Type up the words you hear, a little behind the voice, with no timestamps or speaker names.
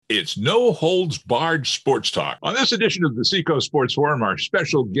It's No Holds Barred Sports Talk. On this edition of the Seacoast Sports Forum, our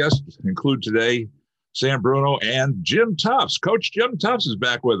special guests include today Sam Bruno and Jim Tufts. Coach Jim Tufts is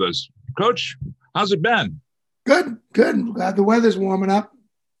back with us. Coach, how's it been? Good. Glad the weather's warming up.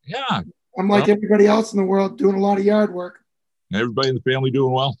 Yeah. I'm like everybody else in the world doing a lot of yard work. Everybody in the family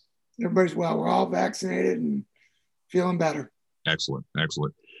doing well? Everybody's well. We're all vaccinated and feeling better. Excellent.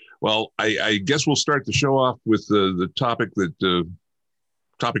 Well, I guess we'll start the show off with the topic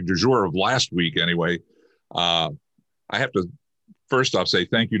topic du jour of last week anyway. I have to first off say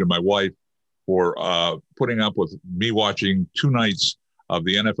thank you to my wife for putting up with me watching 2 nights of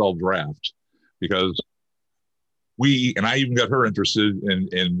the NFL draft, because I even got her interested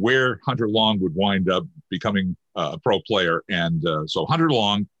in where Hunter Long would wind up becoming a pro player. And so Hunter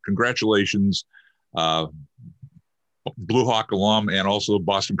Long, congratulations, Blue Hawk alum and also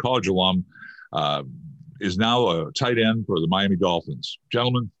Boston College alum, is now a tight end for the Miami Dolphins.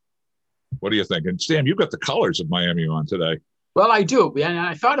 Gentlemen, what do you think? And Sam, you've got the colors of Miami on today. Well, I do, and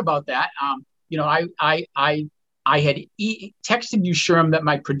I thought about that. I had texted you, Sherm, that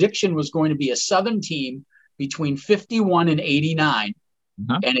my prediction was going to be a Southern team between 51 and 89,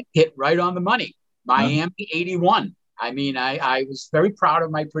 and it hit right on the money. Miami 81. I mean, I was very proud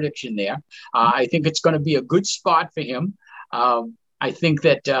of my prediction there. I think it's going to be a good spot for him. I think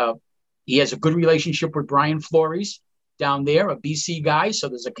that he has a good relationship with Brian Flores down there, a BC guy, so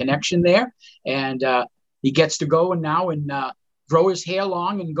there's a connection there. And he gets to go and grow his hair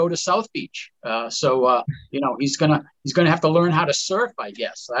long and go to South Beach. He's gonna have to learn how to surf, I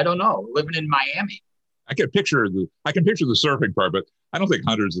guess. I don't know, living in Miami. I can picture the surfing part, but I don't think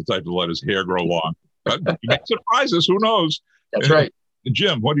Hunter's the type to let his hair grow long. But he may surprise us. Who knows? That's right. And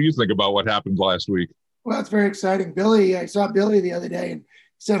Jim, what do you think about what happened last week? Well, it's very exciting. I saw Billy the other day and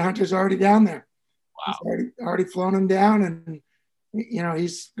said Hunter's already down there. Wow. He's already flown him down, and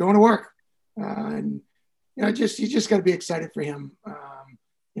he's going to work. You just got to be excited for him.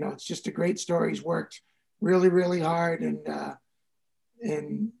 It's just a great story. He's worked really, really hard,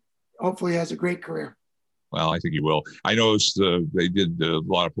 and hopefully has a great career. Well, I think he will. I noticed they did a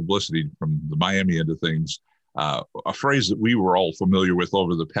lot of publicity from the Miami end of things. A phrase that we were all familiar with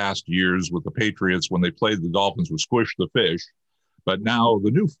over the past years with the Patriots when they played the Dolphins was "squish the fish," but now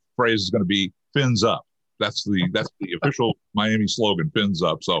the new phrase is going to be "fins up." That's the official Miami slogan, "fins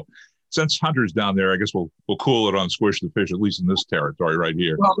up." So, since Hunter's down there, I guess we'll cool it on "squish the fish," at least in this territory right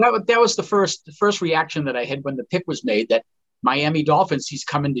here. Well, that was the first reaction that I had when the pick was made, that Miami Dolphins, he's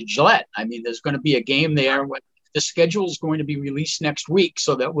coming to Gillette. I mean, there's going to be a game there. The schedule is going to be released next week,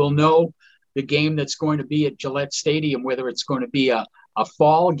 so that we'll know the game that's going to be at Gillette Stadium, whether it's going to be a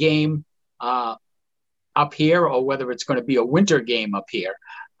fall game up here or whether it's going to be a winter game up here.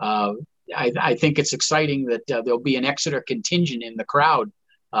 I think it's exciting that there'll be an Exeter contingent in the crowd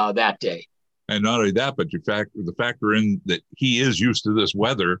that day. And not only that, but the factor in that he is used to this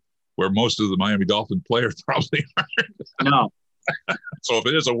weather, where most of the Miami Dolphin players probably aren't. No. So if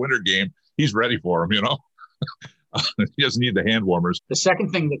it is a winter game, he's ready for him, He doesn't need the hand warmers. The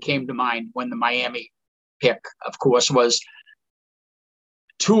second thing that came to mind when the Miami pick, of course, was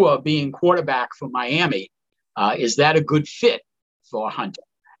Tua being quarterback for Miami. Is that a good fit for Hunter?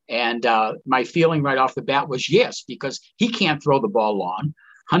 And my feeling right off the bat was yes, because he can't throw the ball long.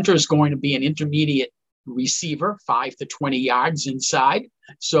 Hunter is going to be an intermediate receiver, 5 to 20 yards inside.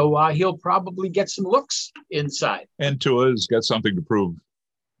 So he'll probably get some looks inside. And Tua's got something to prove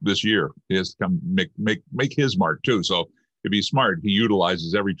this year. He has to come make his mark too. So if he's smart, he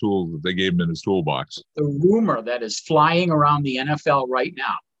utilizes every tool that they gave him in his toolbox. The rumor that is flying around the NFL right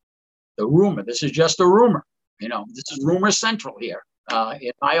now, this is just a rumor. This is Rumor Central here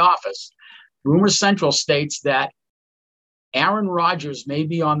in my office. Rumor Central states that Aaron Rodgers may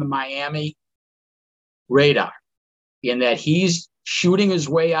be on the Miami radar, in that he's shooting his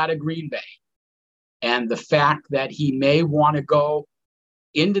way out of Green Bay, and the fact that he may want to go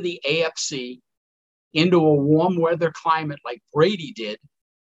into the AFC, into a warm weather climate like Brady did,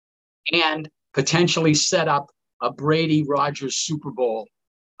 and potentially set up a Brady-Rodgers Super Bowl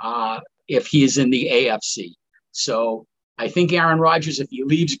if he's in the AFC. So I think Aaron Rodgers, if he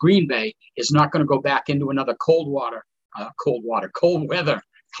leaves Green Bay, is not going to go back into another cold weather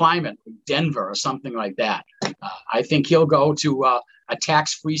climate, like Denver or something like that. I think he'll go to a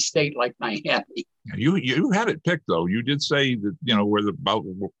tax-free state like Miami. You had it picked, though. You did say that, where about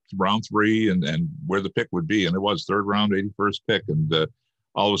round 3 and where the pick would be. And it was 3rd round, 81st pick. And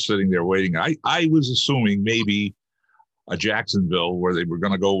I was sitting there waiting. I was assuming maybe a Jacksonville, where they were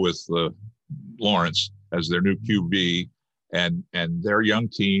going to go with Lawrence as their new QB and their young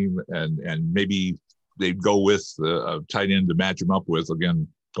team. And maybe they'd go with a tight end to match him up with. Again,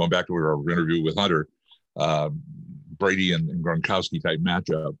 going back to our interview with Hunter, Brady and Gronkowski type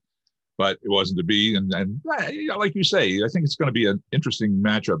matchup. But it wasn't to be. And like you say, I think it's going to be an interesting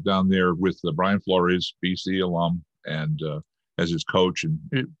matchup down there with Brian Flores, BC alum, and as his coach. And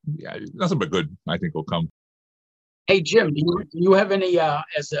nothing but good, I think, will come. Hey, Jim, do you have any,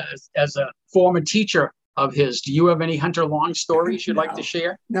 as a former teacher of his, do you have any Hunter Long stories you'd like to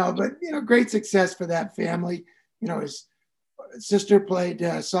share? No, but, great success for that family. His sister played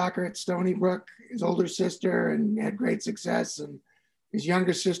soccer at Stony Brook, his older sister, and had great success. And his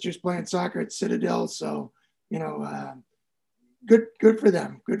younger sister's playing soccer at Citadel. So, good for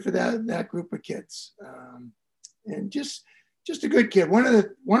them. Good for that group of kids. And just a good kid. One of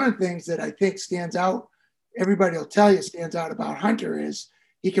the things that I think stands out, everybody will tell you stands out about Hunter is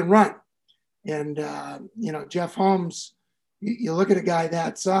he can run. And, Jeff Holmes, you look at a guy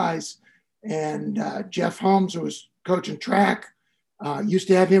that size, and Jeff Holmes, who was coaching track, used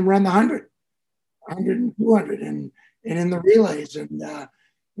to have him run the 100 and 200 and in the relays. And,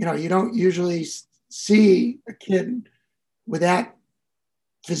 you don't usually see a kid with that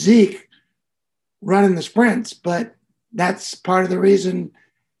physique running the sprints, but that's part of the reason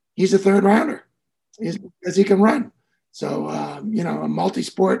he's a third rounder, is because he can run. So, a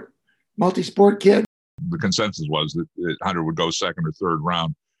multi-sport kid. The consensus was that Hunter would go second or third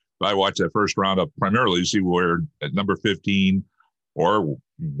round. But I watched that first round up primarily to see where at number 15 or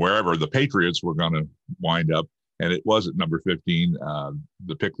wherever the Patriots were going to wind up. And it was at number 15,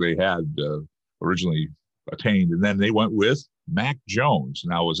 the pick they had originally attained. And then they went with Mac Jones.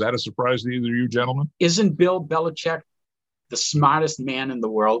 Now, was that a surprise to either of you gentlemen? Isn't Bill Belichick the smartest man in the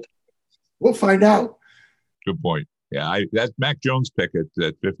world? We'll find out. Good point. Yeah, that Mac Jones pick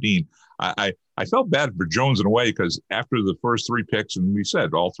at 15, I felt bad for Jones in a way, because after the first three picks, and we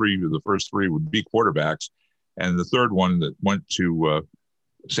said all three of the first three would be quarterbacks, and the third one that went to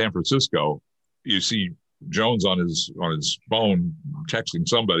San Francisco, you see Jones on his phone texting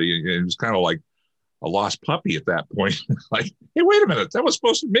somebody, and it was kind of like a lost puppy at that point. Like, hey, wait a minute, that was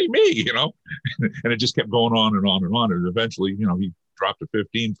supposed to be me, and it just kept going on and on and on, and eventually, he dropped to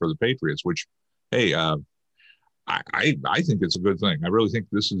 15 for the Patriots, which, hey, I think it's a good thing. I really think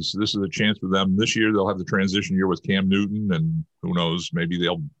this is a chance for them. This year they'll have the transition year with Cam Newton, and who knows, maybe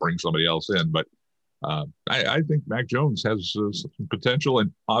they'll bring somebody else in. But I think Mac Jones has some potential,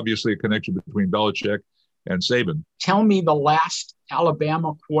 and obviously a connection between Belichick and Saban. Tell me the last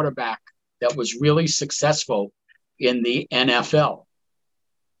Alabama quarterback that was really successful in the NFL.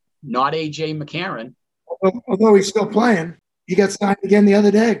 Not A.J. McCarron. Although he's still playing. He got signed again the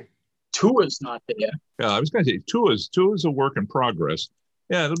other day. Tua's not there. Yeah, I was going to say Tua's a work in progress.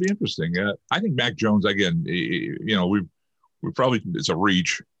 Yeah, it'll be interesting. I think Mac Jones, again, we probably, it's a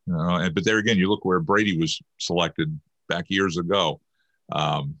reach, but there again, you look where Brady was selected back years ago.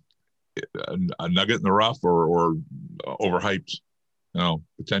 A nugget in the rough or overhyped,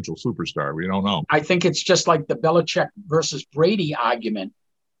 potential superstar. We don't know. I think it's just like the Belichick versus Brady argument.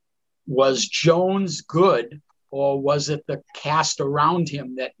 Was Jones good, or was it the cast around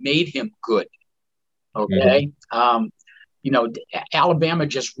him that made him good? Okay. Mm-hmm. Alabama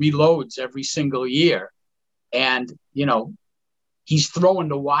just reloads every single year. And, he's throwing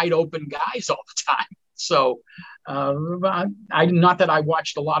to wide open guys all the time. So not that I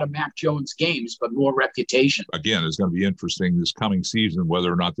watched a lot of Mac Jones games, but more reputation. Again, it's going to be interesting this coming season,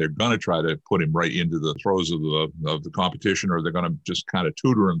 whether or not they're going to try to put him right into the throes of the competition, or they're going to just kind of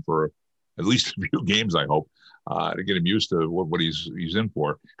tutor him for at least a few games, I hope. To get him used to what he's in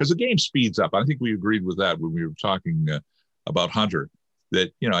for, because the game speeds up. I think we agreed with that when we were talking about Hunter,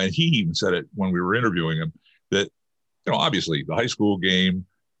 that and he even said it when we were interviewing him, that obviously the high school game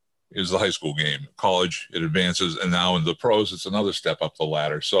is the high school game. College, it advances, and now in the pros, it's another step up the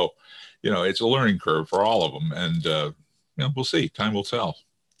ladder. So it's a learning curve for all of them, and we'll see. Time will tell.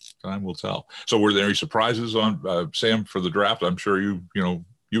 So were there any surprises on Sam for the draft? I'm sure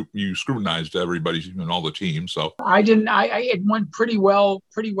you scrutinized everybody and all the teams. So I didn't. It went pretty well.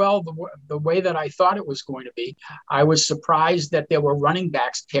 The way that I thought it was going to be. I was surprised that there were running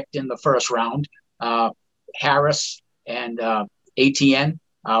backs picked in the first round. Harris and ATN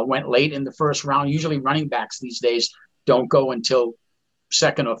went late in the first round. Usually, running backs these days don't go until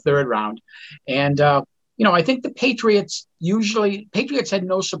second or third round. And I think the Patriots had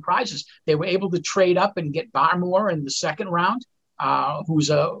no surprises. They were able to trade up and get Barmore in the second round.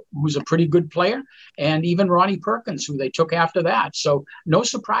 Who's a pretty good player, and even Ronnie Perkins, who they took after that. So no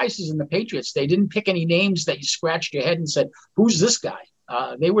surprises in the Patriots. They didn't pick any names that you scratched your head and said, "Who's this guy?"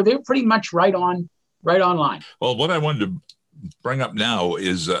 They were pretty much right on line. Well, what I wanted to bring up now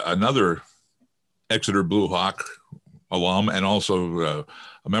is another Exeter Blue Hawk, alum and also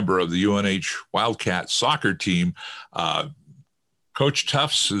a member of the UNH Wildcat soccer team. Coach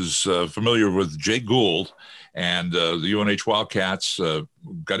Tufts is familiar with Jake Gould, and the UNH Wildcats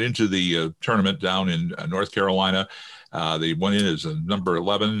got into the tournament down in North Carolina. They went in as a number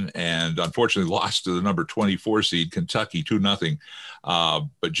 11 and unfortunately lost to the number 24 seed, Kentucky, 2-0.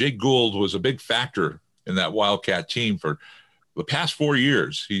 But Jake Gould was a big factor in that Wildcat team for the past 4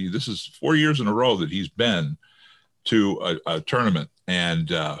 years. This is 4 years in a row that he's been to a tournament. And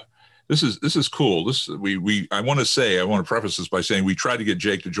this is cool. I want to preface this by saying we tried to get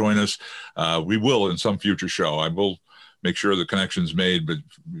Jake to join us. We will in some future show. I will make sure the connection's made, but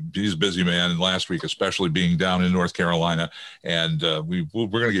he's a busy man. And last week, especially being down in North Carolina, and we're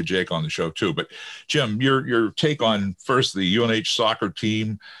going to get Jake on the show too. But Jim, your take on first the UNH soccer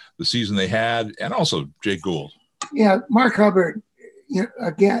team, the season they had, and also Jake Gould. Yeah, Mark Hubbard,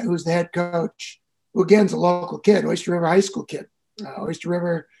 again, who's the head coach, who again's a local kid, Oyster River High School kid, Oyster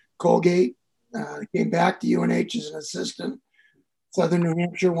River, Colgate, came back to UNH as an assistant. Southern New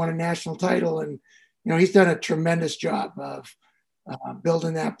Hampshire won a national title, and he's done a tremendous job of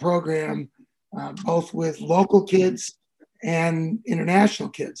building that program, both with local kids and international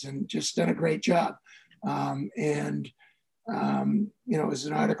kids, and just done a great job. There's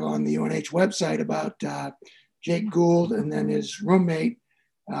an article on the UNH website about Jake Gould and then his roommate,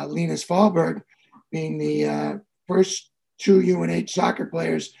 Linus Fahlberg, being the first 2 UNH soccer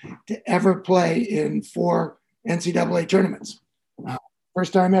players to ever play in 4 NCAA tournaments.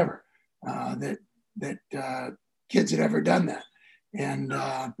 First time ever that kids had ever done that. And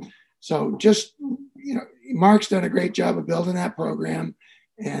so just, Mark's done a great job of building that program,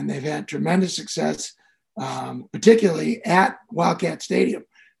 and they've had tremendous success, particularly at Wildcat Stadium.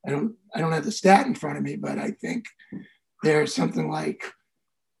 I don't have the stat in front of me, but I think there's something like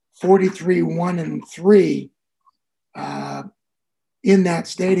 43-1-3 in that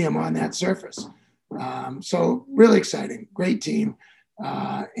stadium on that surface. So really exciting, great team.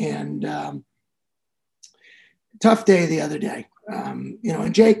 And tough day the other day.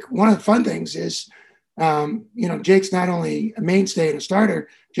 And Jake, one of the fun things is, Jake's not only a mainstay and a starter,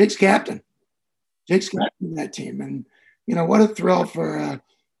 Jake's captain. Jake's captain of that team. And, what a thrill for a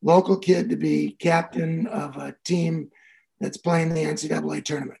local kid to be captain of a team that's playing the NCAA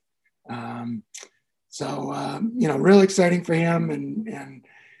tournament. Real exciting for him. And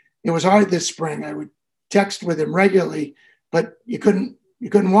it was hard this spring. I would text with him regularly, but you couldn't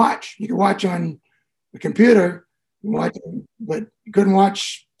watch. You could watch on the computer, but you couldn't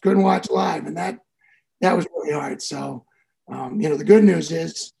watch live. And that was really hard. So, the good news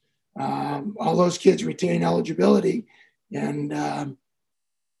is all those kids retain eligibility, and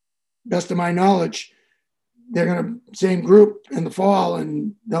best of my knowledge, they're going to same group in the fall,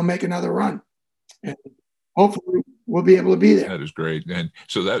 and they'll make another run. And hopefully we'll be able to be there. That is great. And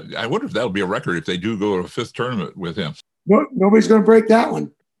so I wonder if that'll be a record if they do go to a 5th tournament with him. No, nobody's going to break that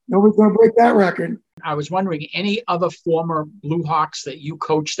one. Nobody's going to break that record. I was wondering, any other former Blue Hawks that you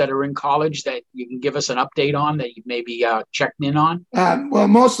coach that are in college that you can give us an update on, that you maybe checked in on? Well,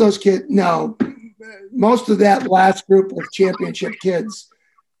 most of those kids, no. Most of that last group of championship kids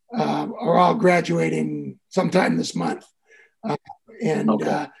are all graduating sometime this month. Okay.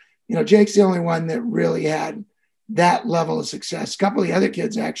 Jake's the only one that really had that level of success. A couple of the other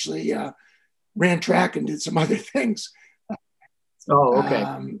kids actually ran track and did some other things. Oh, okay.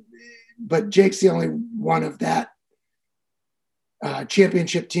 But Jake's the only one of that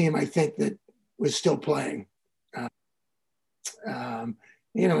championship team, I think, that was still playing. And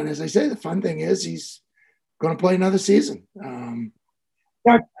as I say, the fun thing is he's going to play another season.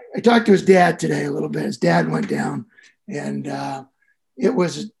 I talked to his dad today a little bit. His dad went down, and it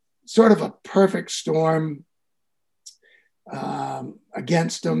was sort of a perfect storm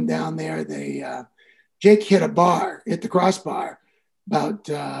against him down there. Jake hit the crossbar about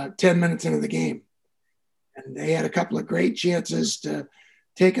 10 minutes into the game. And they had a couple of great chances to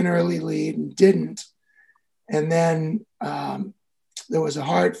take an early lead and didn't. And then there was a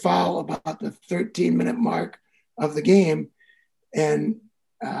hard foul about the 13-minute mark of the game. And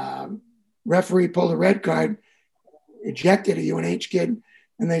referee pulled a red card, ejected a UNH kid,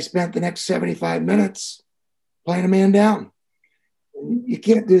 and they spent the next 75 minutes playing a man down. You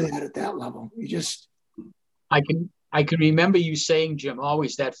can't do that at that level. I can remember you saying, Jim,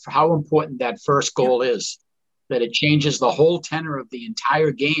 always that how important that first goal is, that it changes the whole tenor of the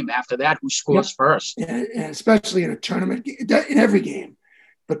entire game. After that, who scores first? And especially in a tournament, in every game,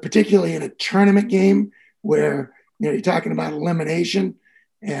 but particularly in a tournament game where you're talking about elimination.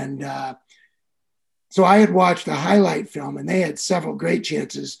 And so I had watched a highlight film, and they had several great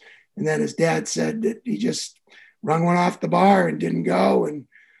chances. And then his dad said that he just run one off the bar and didn't go. And,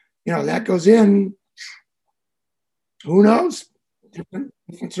 that goes in, who knows, different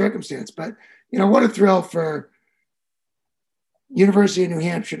circumstance. But, what a thrill for University of New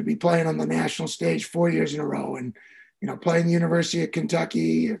Hampshire to be playing on the national stage 4 years in a row, and, playing the University of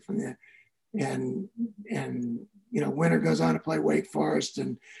Kentucky and winter goes on to play Wake Forest.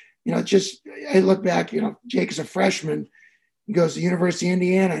 And, I look back, Jake is a freshman. He goes to the University of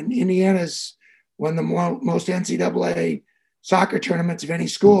Indiana, and Indiana's won the most NCAA soccer tournaments of any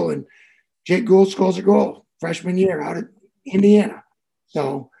school. And Jake Gould scores a goal freshman year out of Indiana.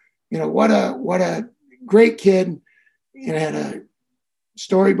 So, what a great kid. Had a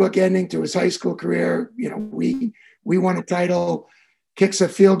storybook ending to his high school career. We won a title, kicks a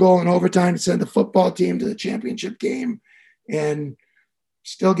field goal in overtime to send the football team to the championship game, and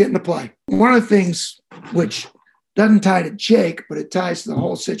still getting to play. One of the things which doesn't tie to Jake, but it ties to the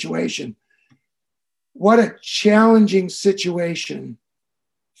whole situation. What a challenging situation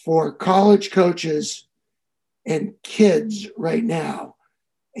for college coaches and kids right now,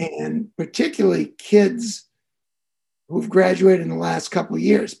 and particularly kids who've graduated in the last couple of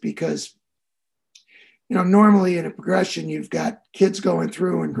years, because, normally in a progression, you've got kids going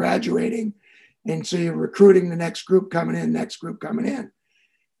through and graduating. And so you're recruiting the next group coming in.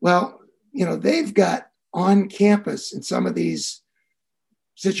 Well, they've got on campus in some of these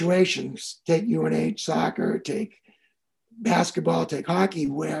situations, take UNH soccer, take basketball, take hockey,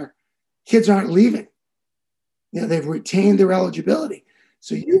 where kids aren't leaving. They've retained their eligibility.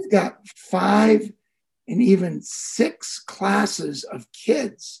 So you've got 5 and even 6 classes of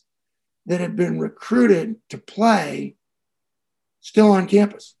kids that have been recruited to play still on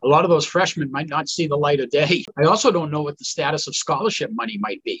campus. A lot of those freshmen might not see the light of day. I also don't know what the status of scholarship money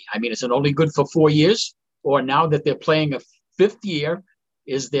might be. I mean, is it only good for 4 years? Or now that they're playing a 5th year,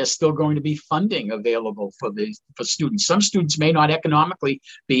 is there still going to be funding available for students? Some students may not economically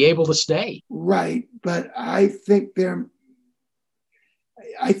be able to stay. Right. But I think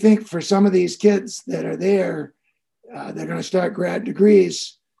for some of these kids that are there, they're going to start grad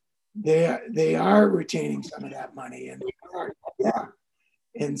degrees. They are retaining some of that money, and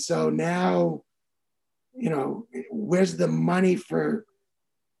and so now, where's the money for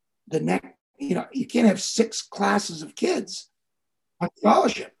the next? You can't have 6 classes of kids on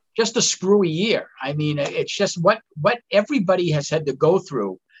scholarship. Just a screwy year. I mean, it's just what everybody has had to go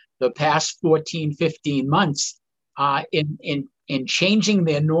through the past 14, 15 months in changing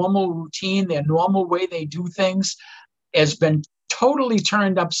their normal routine, their normal way they do things has been totally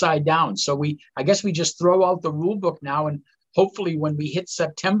turned upside down. So I guess we just throw out the rule book now, and hopefully when we hit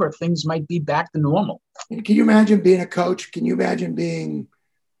September, things might be back to normal. And can you imagine being a coach? Can you imagine being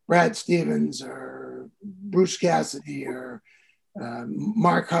Brad Stevens or Bruce Cassidy or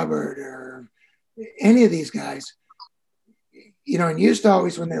Mark Hubbard or any of these guys? And used to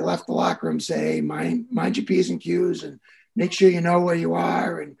always, when they left the locker room, say, hey, mind your P's and Q's and make sure you know where you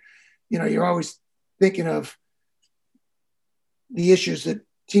are. And, you're always thinking of the issues that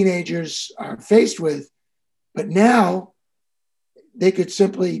teenagers are faced with. But now they could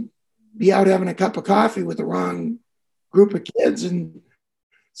simply be out having a cup of coffee with the wrong group of kids and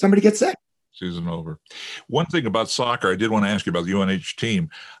somebody gets sick. Season over. One thing about soccer, I did want to ask you about the UNH team.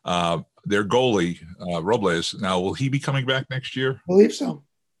 Their goalie, Robles, now, will he be coming back next year? I believe so.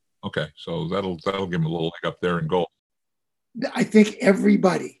 Okay, so that'll give him a little leg up there in goal. I think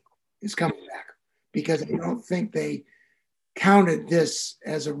everybody is coming back because I don't think they counted this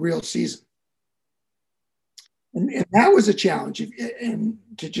as a real season. And that was a challenge.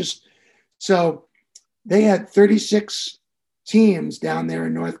 So they had 36 teams down there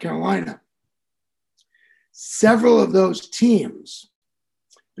in North Carolina. Several of those teams,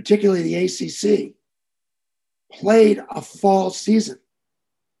 particularly the ACC, played a fall season.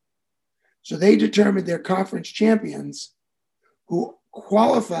 So they determined their conference champions who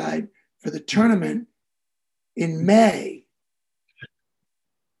qualified for the tournament in May,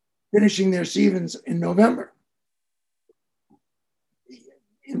 finishing their seasons in November.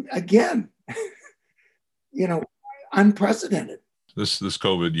 And again, unprecedented. This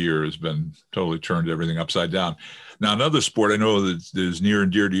COVID year has been totally turned everything upside down. Now, another sport I know that is near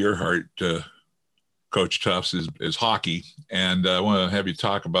and dear to your heart, Coach Tufts, is hockey. And I want to have you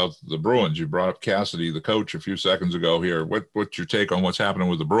talk about the Bruins. You brought up Cassidy, the coach, a few seconds ago here. What's your take on what's happening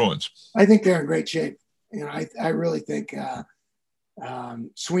with the Bruins? I think they're in great shape. I really think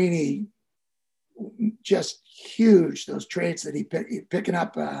Sweeney, just huge. Those trades that he picking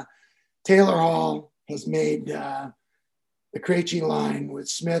up. Taylor Hall has made the Krejci line with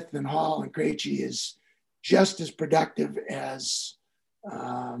Smith and Hall and Krejci is just as productive as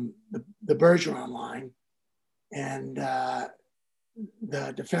the Bergeron line. And the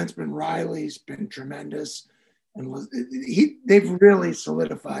defenseman Riley's been tremendous. And they've really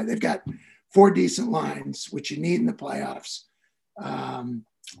solidified. They've got 4 decent lines, which you need in the playoffs.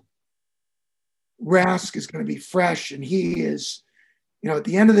 Rask is going to be fresh, and he is, at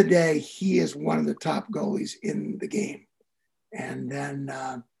the end of the day, he is one of the top goalies in the game. And then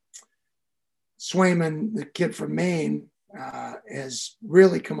Swayman, the kid from Maine, has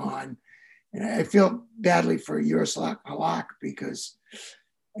really come on. And I feel badly for Jaroslav Halak because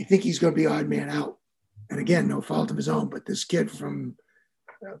I think he's going to be odd man out. And again, no fault of his own, but this kid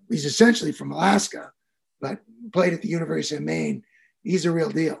he's essentially from Alaska, but played at the University of Maine. He's a real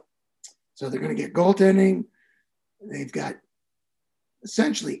deal. So they're going to get goaltending. They've got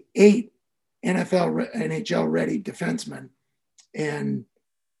essentially 8 NHL ready defensemen and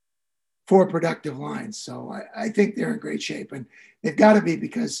 4 productive lines. So I think they're in great shape, and they've got to be,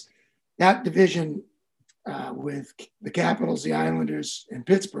 because that division with the Capitals, the Islanders, and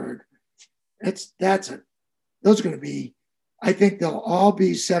Pittsburgh, those are going to be, I think they'll all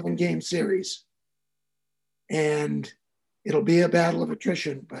be 7-game series, and it'll be a battle of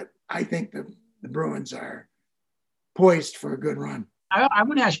attrition, but I think the Bruins are poised for a good run. I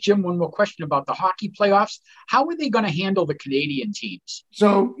want to ask Jim one more question about the hockey playoffs. How are they going to handle the Canadian teams?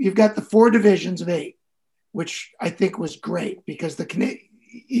 So you've got the 4 divisions of 8, which I think was great, because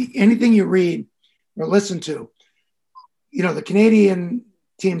anything you read or listen to, the Canadian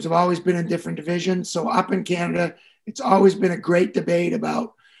teams have always been in different divisions. So up in Canada, it's always been a great debate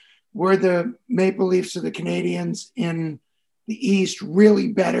about, were the Maple Leafs or the Canadians in the East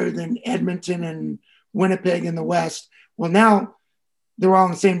really better than Edmonton and Winnipeg in the West? Well, now they're all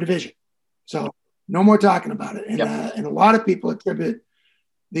in the same division. So no more talking about it. And, yep. And a lot of people attribute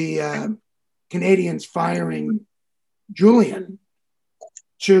the Canadians firing Julian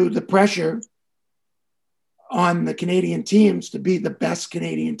to the pressure on the Canadian teams to be the best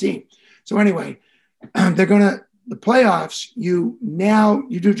Canadian team. So anyway, the playoffs, you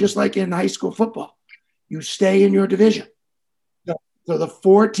do just like in high school football. You stay in your division. So the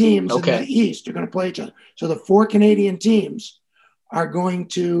 4 teams in the East are going to play each other. So the 4 Canadian teams are going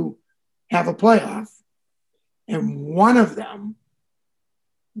to have a playoff, and one of them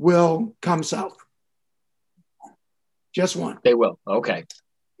will come south. Just one. They will. Okay.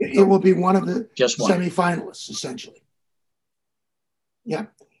 It will be one of the Just semifinalists, essentially. Yeah.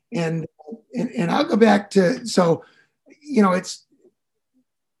 And I'll go back to, so, it's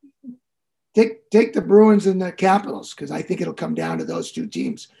take the Bruins and the Capitals, because I think it'll come down to those 2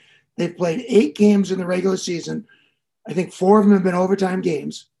 teams. They've played 8 games in the regular season. I think 4 of them have been overtime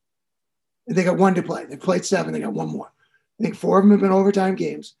games. And they got 1 to play. They played 7. They got 1 more. I think 4 of them have been overtime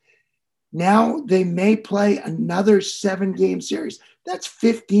games. Now they may play another 7-game series. That's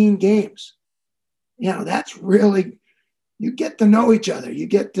 15 games. That's really, you get to know each other. You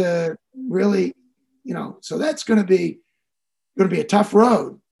get to really, so that's going to be a tough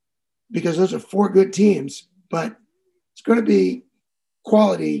road, because those are 4 good teams, but it's going to be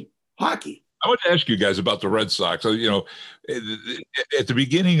quality hockey. I want to ask you guys about the Red Sox. So, at the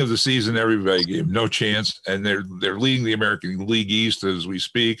beginning of the season, everybody gave no chance, and they're leading the American League East as we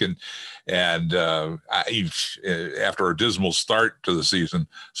speak, and after a dismal start to the season.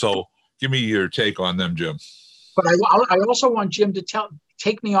 So, give me your take on them, Jim. But I also want Jim to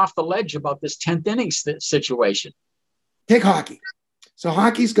take me off the ledge about this 10th inning situation. Take hockey. So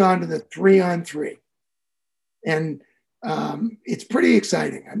hockey's gone to the 3-on-3, and it's pretty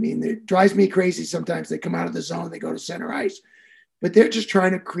exciting. I mean, it drives me crazy sometimes. They come out of the zone, they go to center ice, but they're just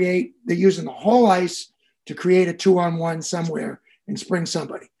trying to they're using the whole ice to create a 2-on-1 somewhere and spring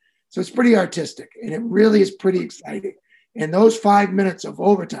somebody. So it's pretty artistic, and it really is pretty exciting. And those 5 minutes of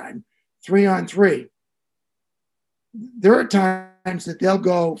overtime, 3-on-3, there are times that they'll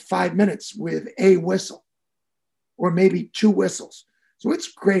go 5 minutes with a whistle or maybe 2 whistles. So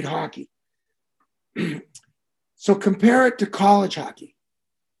it's great hockey. So compare it to college hockey,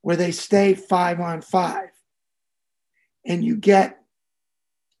 where they stay 5-on-5, and you get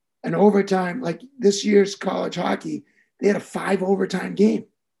an overtime. Like this year's college hockey, they had a 5 overtime game,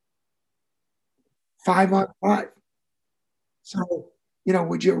 5-on-5. So,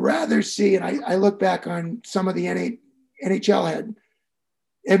 would you rather see, and I look back on some of the NHL had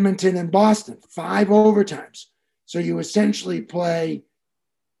Edmonton and Boston, 5 overtimes. So you essentially play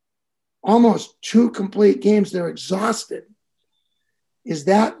almost 2 complete games. They're exhausted. Is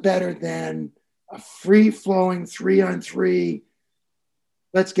that better than a free-flowing 3-on-3?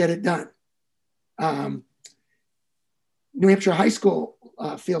 Let's get it done. New Hampshire high school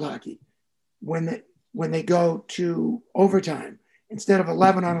field hockey, when they go to overtime, instead of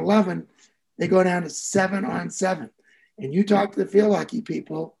 11-on-11, They go down to 7-on-7. And you talk to the field hockey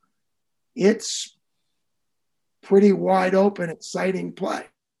people, it's pretty wide open, exciting play.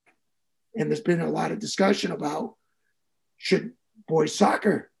 And there's been a lot of discussion about should boys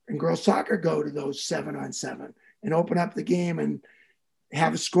soccer and girls soccer go to those 7-on-7 and open up the game and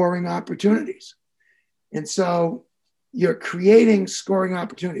have scoring opportunities. And so you're creating scoring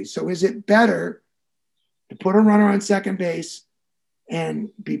opportunities. So is it better to put a runner on second base and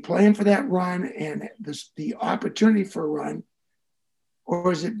be playing for that run and the opportunity for a run?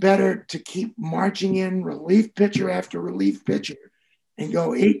 Or is it better to keep marching in relief pitcher after relief pitcher and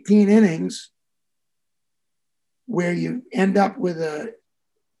go 18 innings where you end up with a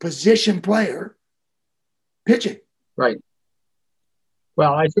position player pitching? Right.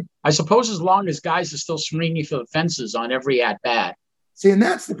 Well, I suppose as long as guys are still swinging for the fences on every at-bat. See, and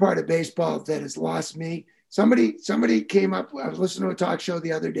that's the part of baseball that has lost me. Somebody came up, I was listening to a talk show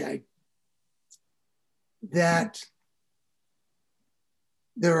the other day, that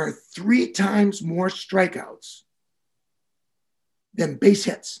there are 3 times more strikeouts than base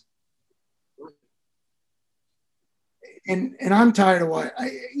hits. And I'm tired of what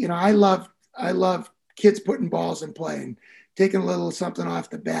I love kids putting balls in play and taking a little something off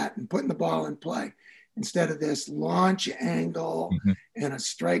the bat and putting the ball in play instead of this launch angle and a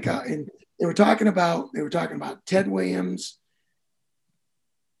strikeout. And they were talking about Ted Williams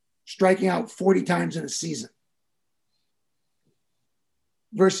striking out 40 times in a season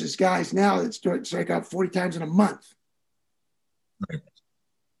versus guys now that strike out 40 times in a month.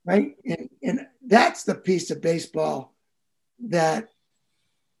 Right? And that's the piece of baseball that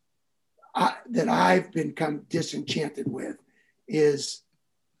I've become disenchanted with, is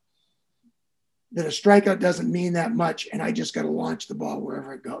that a strikeout doesn't mean that much, and I just got to launch the ball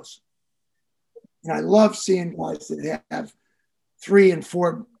wherever it goes. And I love seeing guys that have 3 and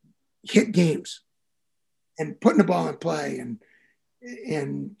 4 hit games and putting the ball in play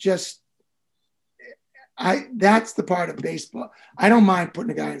and just that's the part of baseball. I don't mind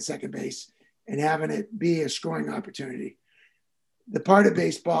putting a guy in second base and having it be a scoring opportunity. The part of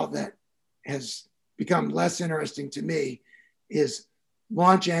baseball that has become less interesting to me is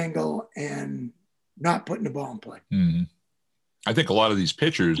launch angle and not putting the ball in play. Mm-hmm. I think a lot of these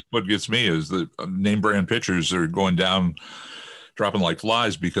pitchers, what gets me is the name brand pitchers are going down, dropping like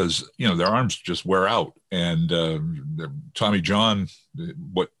flies because, their arms just wear out. And Tommy John,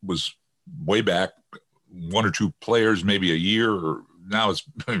 what was way back, 1 or 2 players, maybe a year, or now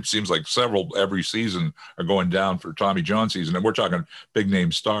it seems like several every season are going down for Tommy John season. And we're talking big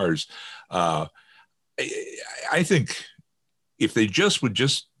name stars. I think if they would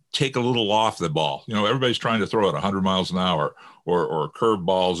take a little off the ball, everybody's trying to throw it 100 miles an hour or curve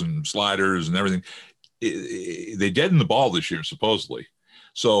balls and sliders and everything. They deadened the ball this year, supposedly.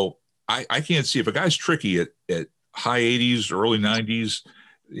 So I can't see if a guy's tricky at high 80s, early 90s,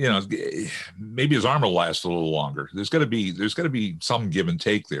 maybe his arm will last a little longer. There's got to be some give and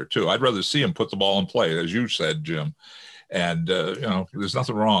take there too. I'd rather see him put the ball in play, as you said, Jim. And there's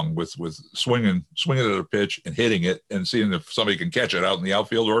nothing wrong with swinging at a pitch and hitting it and seeing if somebody can catch it out in the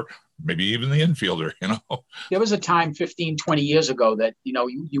outfield or maybe even the infielder. There was a time 15, 20 years ago that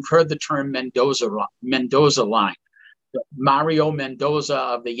you've heard the term Mendoza line. Mario Mendoza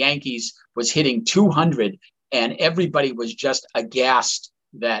of the Yankees was hitting 200, and everybody was just aghast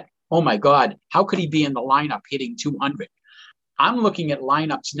that, oh my God, how could he be in the lineup hitting 200? I'm looking at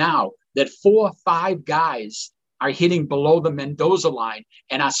lineups now that 4 or 5 guys are hitting below the Mendoza line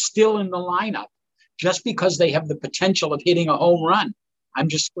and are still in the lineup just because they have the potential of hitting a home run. I'm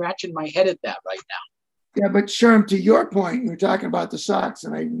just scratching my head at that right now. Yeah, but Sherm, to your point, you were talking about the Sox,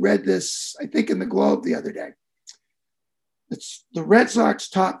 and I read this, I think, in the Globe the other day. It's the Red Sox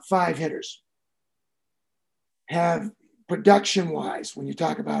top 5 hitters have, production-wise, when you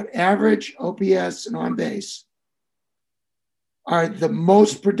talk about average, OPS, and on base, are the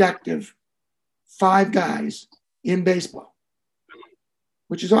most productive 5 guys in baseball,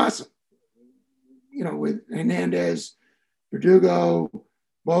 which is awesome. With Hernandez, Verdugo,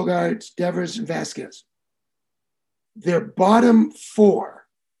 Bogarts, Devers, and Vasquez. Their bottom 4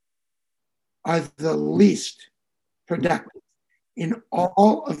 are the least productive in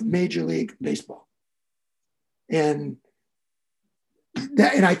all of Major League Baseball. And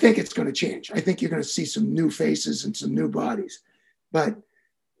I think it's going to change. I think you're going to see some new faces and some new bodies. But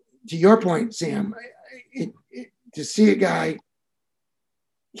to your point, Sam, to see a guy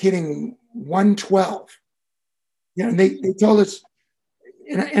hitting 112, and they told us,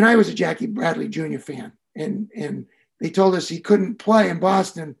 and I was a Jackie Bradley Jr. fan, and they told us he couldn't play in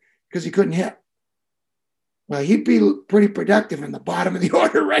Boston because he couldn't hit. Well, he'd be pretty productive in the bottom of the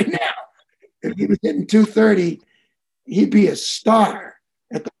order right now. if he was hitting 230, he'd be a star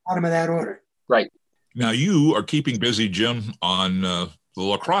at the bottom of that order. Right. Now you are keeping busy, Jim, on the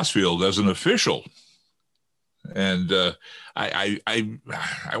lacrosse field as an official. And I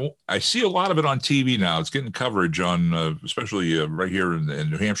see a lot of it on TV now. It's getting coverage on, especially right here in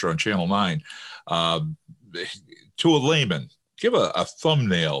New Hampshire on Channel 9. To a layman, give a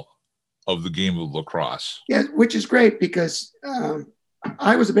thumbnail of the game of lacrosse. Yeah, which is great because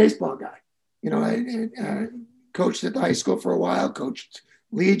I was a baseball guy. I coached at the high school for a while, coached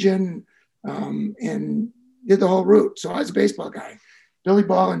Legion, and did the whole route. So I was a baseball guy. Billy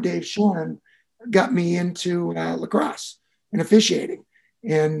Ball and Dave Sherm got me into lacrosse and officiating.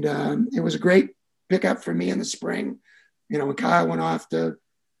 And it was a great pickup for me in the spring. When Kyle went off to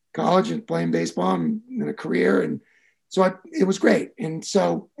college and playing baseball and a career. And so it was great. And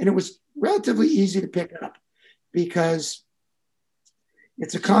it was relatively easy to pick up because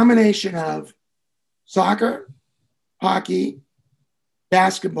it's a combination of soccer, hockey,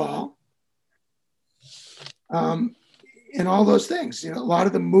 basketball, and all those things. A lot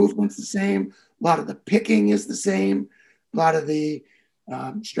of the movement's the same. A lot of the picking is the same. A lot of the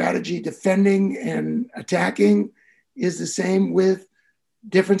strategy, defending and attacking is the same with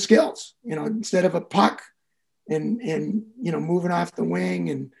different skills. Instead of a puck and moving off the wing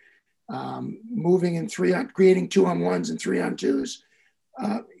and moving in creating 2-on-1s and 3-on-2s.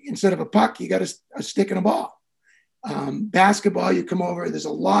 Instead of a puck, you got a stick and a ball. Basketball, you come over, there's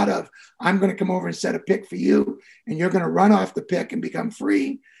a lot of, I'm going to come over and set a pick for you, and you're going to run off the pick and become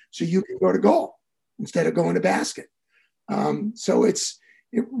free so you can go to goal instead of going to basket. So it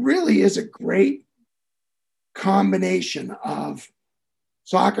really is a great combination of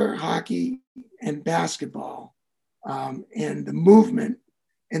soccer, hockey, and basketball, and the movement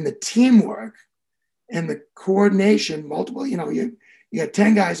and the teamwork and the coordination, multiple, you got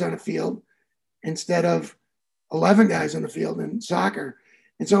 10 guys on the field instead of 11 guys on the field in soccer.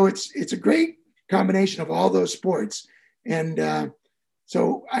 And so it's a great combination of all those sports. And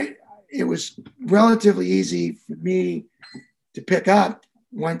so it was relatively easy for me to pick up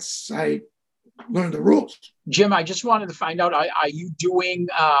once I learned the rules. Jim, I just wanted to find out, are you doing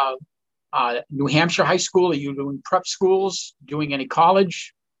New Hampshire high school? Are you doing prep schools, doing any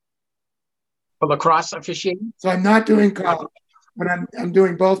college for lacrosse officiating? So I'm not doing college, but I'm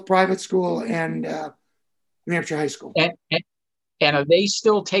doing both private school and New Hampshire high school. And are they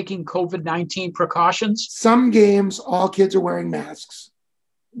still taking COVID-19 precautions? Some games, all kids are wearing masks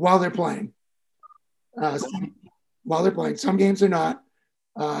while they're playing. Some games are not.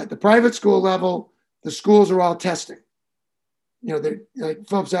 At the private school level, the schools are all testing. They're like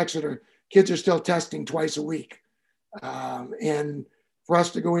Phillips Exeter, kids are still testing twice a week. And for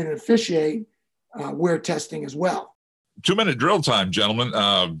us to go in and officiate, we're testing as well. 2-minute drill time, gentlemen.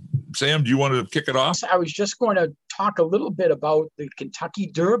 Sam, do you want to kick it off? I was just going to talk a little bit about the Kentucky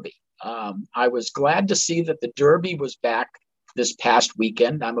Derby. I was glad to see that the Derby was back this past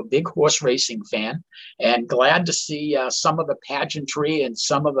weekend. I'm a big horse racing fan and glad to see some of the pageantry and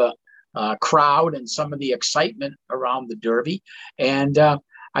some of the crowd and some of the excitement around the Derby. And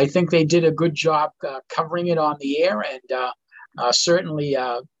I think they did a good job covering it on the air. And certainly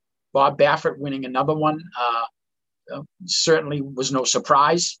Bob Baffert winning another one certainly was no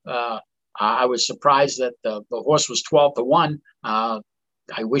surprise. I was surprised that the horse was 12-1.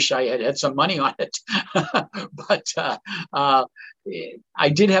 I wish I had some money on it, but I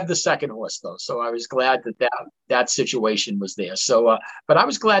did have the second horse though, so I was glad that situation was there. So, but I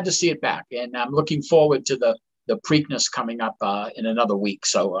was glad to see it back, and I'm looking forward to the Preakness coming up in another week.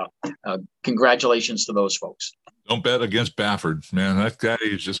 So, congratulations to those folks. Don't bet against Baffert, man. That guy,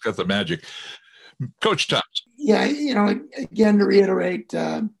 he's just got the magic. Coach Tufts. Yeah, again, to reiterate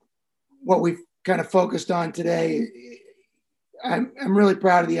what we've kind of focused on today, I'm really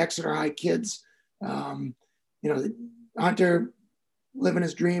proud of the Exeter High kids. Hunter living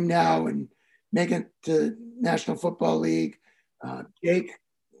his dream now and making it to National Football League. Jake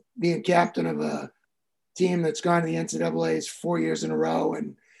being captain of a team that's gone to the NCAAs 4 years in a row.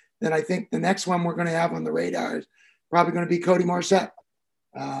 And then I think the next one we're going to have on the radar is probably going to be Cody Morissette,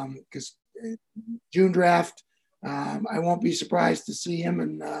 because June draft, I won't be surprised to see him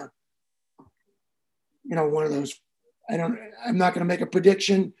in, one of those. I'm not going to make a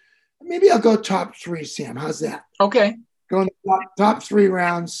prediction. Maybe I'll go top 3, Sam. How's that? Okay. Going top 3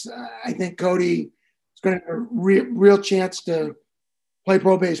 rounds. I think Cody is going to have a real chance to play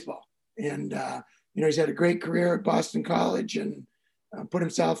pro baseball. And, he's had a great career at Boston College and put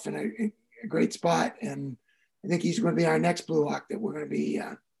himself in a great spot. And I think he's going to be our next Blue Hawk that we're going to be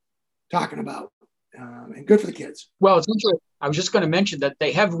talking about and good for the kids. Well, it's interesting. I was just going to mention that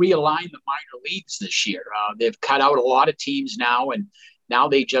they have realigned the minor leagues this year. They've cut out a lot of teams now, and now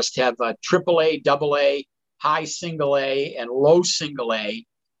they just have AAA, AA, high single A, and low single A.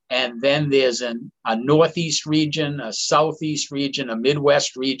 And then there's a Northeast region, a Southeast region, a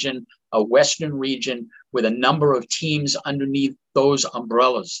Midwest region, a Western region with a number of teams underneath those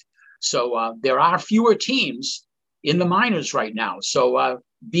umbrellas. So there are fewer teams in the minors right now. So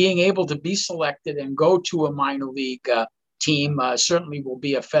being able to be selected and go to a minor league team certainly will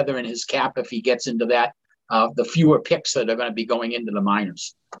be a feather in his cap if he gets into that, the fewer picks that are going to be going into the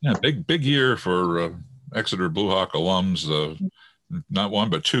minors. Yeah, big year for Exeter Blue Hawk alums, not one,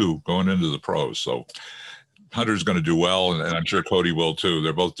 but two going into the pros. So Hunter's going to do well, and I'm sure Cody will too.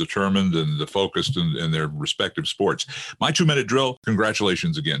 They're both determined and focused in their respective sports. My 2-minute drill,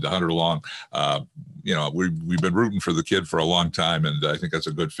 congratulations again to Hunter Long. We've been rooting for the kid for a long time, and I think that's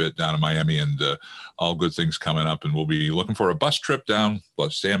a good fit down in Miami, and all good things coming up. And we'll be looking for a bus trip down,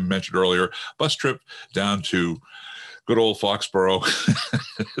 like Sam mentioned earlier, bus trip down to good old Foxborough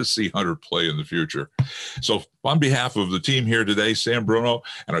to see Hunter play in the future. So on behalf of the team here today, Sam, Bruno,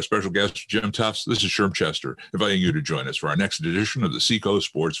 and our special guest, Jim Tufts, this is Sherm Chester, inviting you to join us for our next edition of the Seacoast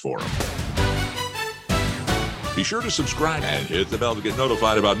Sports Forum. Be sure to subscribe and hit the bell to get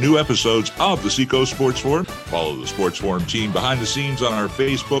notified about new episodes of the Seacoast Sports Forum. Follow the Sports Forum team behind the scenes on our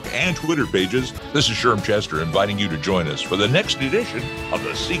Facebook and Twitter pages. This is Sherm Chester inviting you to join us for the next edition of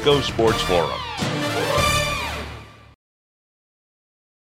the Seacoast Sports Forum.